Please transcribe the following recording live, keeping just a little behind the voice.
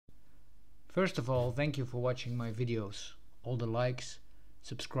First of all, thank you for watching my videos, all the likes,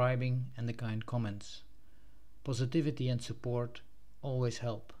 subscribing and the kind comments. Positivity and support always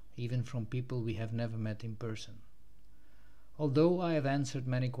help, even from people we have never met in person. Although I have answered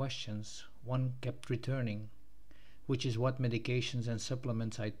many questions, one kept returning, which is what medications and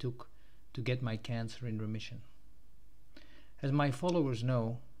supplements I took to get my cancer in remission. As my followers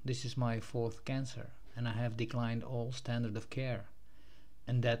know, this is my 4th cancer and I have declined all standard of care,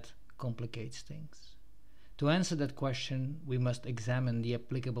 and that complicates things. To answer that question, we must examine the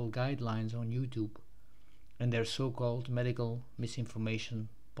applicable guidelines on YouTube and their so-called medical misinformation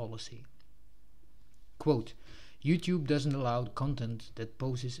policy. Quote, YouTube doesn't allow content that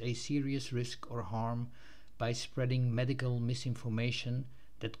poses a serious risk or harm by spreading medical misinformation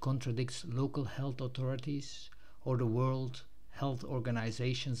that contradicts local health authorities or the World Health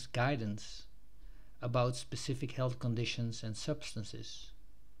Organization's guidance about specific health conditions and substances.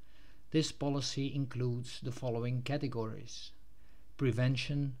 This policy includes the following categories: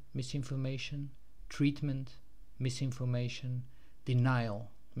 prevention misinformation, treatment misinformation,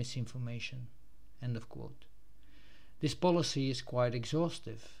 denial misinformation. End of quote. This policy is quite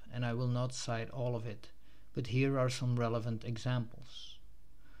exhaustive and I will not cite all of it, but here are some relevant examples.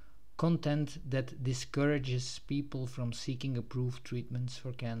 Content that discourages people from seeking approved treatments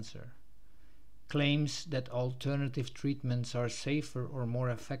for cancer. Claims that alternative treatments are safer or more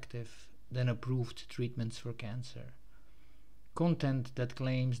effective than approved treatments for cancer. Content that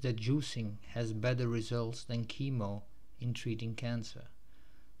claims that juicing has better results than chemo in treating cancer.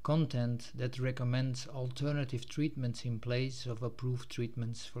 Content that recommends alternative treatments in place of approved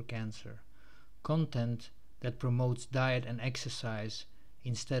treatments for cancer. Content that promotes diet and exercise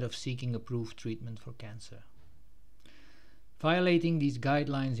instead of seeking approved treatment for cancer. Violating these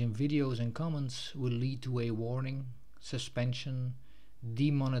guidelines in videos and comments will lead to a warning, suspension,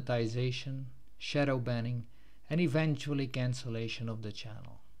 demonetization, shadow banning, and eventually cancellation of the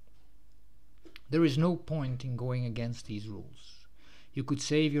channel. There is no point in going against these rules. You could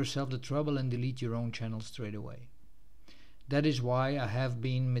save yourself the trouble and delete your own channel straight away. That is why I have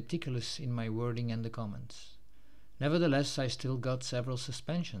been meticulous in my wording and the comments. Nevertheless, I still got several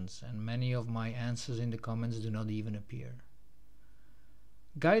suspensions, and many of my answers in the comments do not even appear.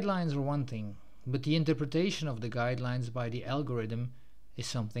 Guidelines are one thing, but the interpretation of the guidelines by the algorithm is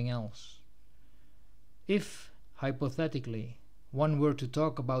something else. If, hypothetically, one were to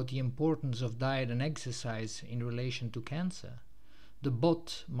talk about the importance of diet and exercise in relation to cancer, the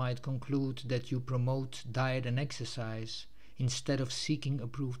bot might conclude that you promote diet and exercise instead of seeking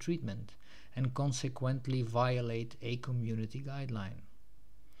approved treatment, and consequently violate a community guideline.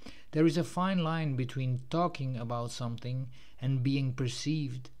 There is a fine line between talking about something and being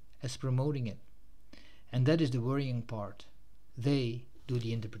perceived as promoting it. And that is the worrying part. They do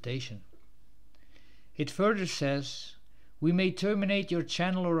the interpretation. It further says, we may terminate your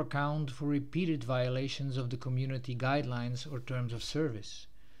channel or account for repeated violations of the community guidelines or terms of service.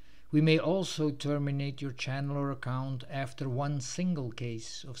 We may also terminate your channel or account after one single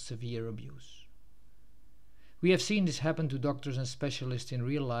case of severe abuse. We have seen this happen to doctors and specialists in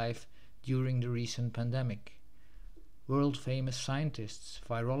real life during the recent pandemic. World-famous scientists,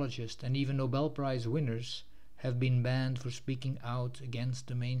 virologists, and even Nobel Prize winners have been banned for speaking out against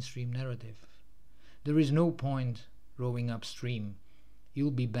the mainstream narrative. There is no point rowing upstream.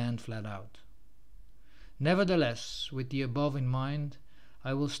 You'll be banned flat out. Nevertheless, with the above in mind,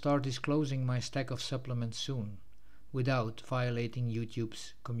 I will start disclosing my stack of supplements soon, without violating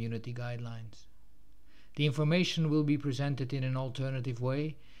YouTube's community guidelines. The information will be presented in an alternative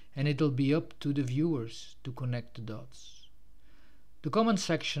way, and it'll be up to the viewers to connect the dots. The comment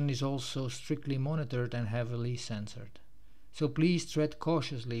section is also strictly monitored and heavily censored, so please tread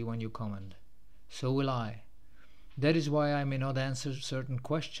cautiously when you comment. So will I. That is why I may not answer certain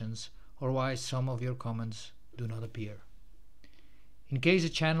questions or why some of your comments do not appear. In case a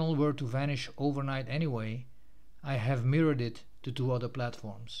channel were to vanish overnight anyway, I have mirrored it to 2 other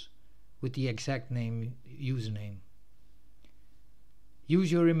platforms with the exact username.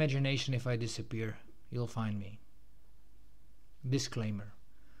 Use your imagination. If I disappear, you'll find me. Disclaimer.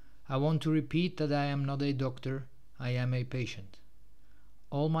 I want to repeat that I am not a doctor, I am a patient.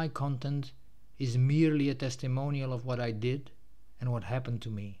 All my content is merely a testimonial of what I did and what happened to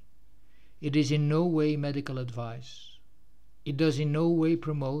me. It is in no way medical advice. It does in no way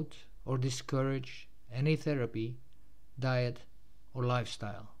promote or discourage any therapy, diet, or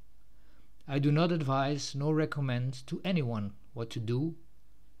lifestyle. I do not advise nor recommend to anyone what to do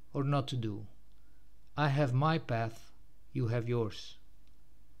or not to do. I have my path, you have yours.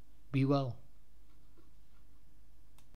 Be well.